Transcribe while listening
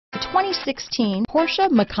2016 Porsche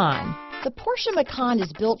Macan. The Porsche Macan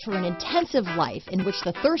is built for an intensive life in which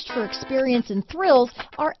the thirst for experience and thrills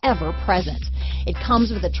are ever present. It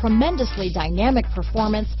comes with a tremendously dynamic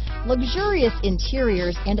performance, luxurious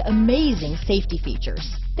interiors, and amazing safety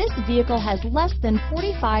features. This vehicle has less than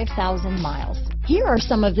 45,000 miles. Here are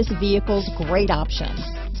some of this vehicle's great options: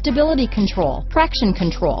 stability control, traction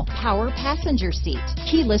control, power passenger seat,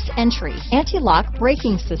 keyless entry, anti-lock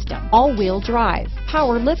braking system, all-wheel drive,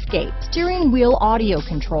 power liftgate, steering wheel audio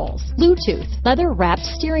controls, Bluetooth, leather-wrapped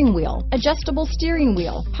steering wheel, adjustable steering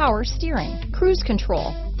wheel, power steering, cruise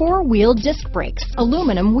control, four-wheel disc brakes,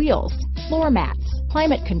 aluminum wheels, floor mats,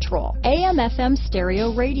 climate control, AM/FM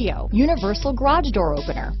stereo radio, universal garage door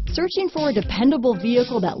opener. Searching for a dependable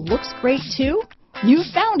vehicle that looks great too? You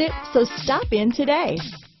found it, so stop in today.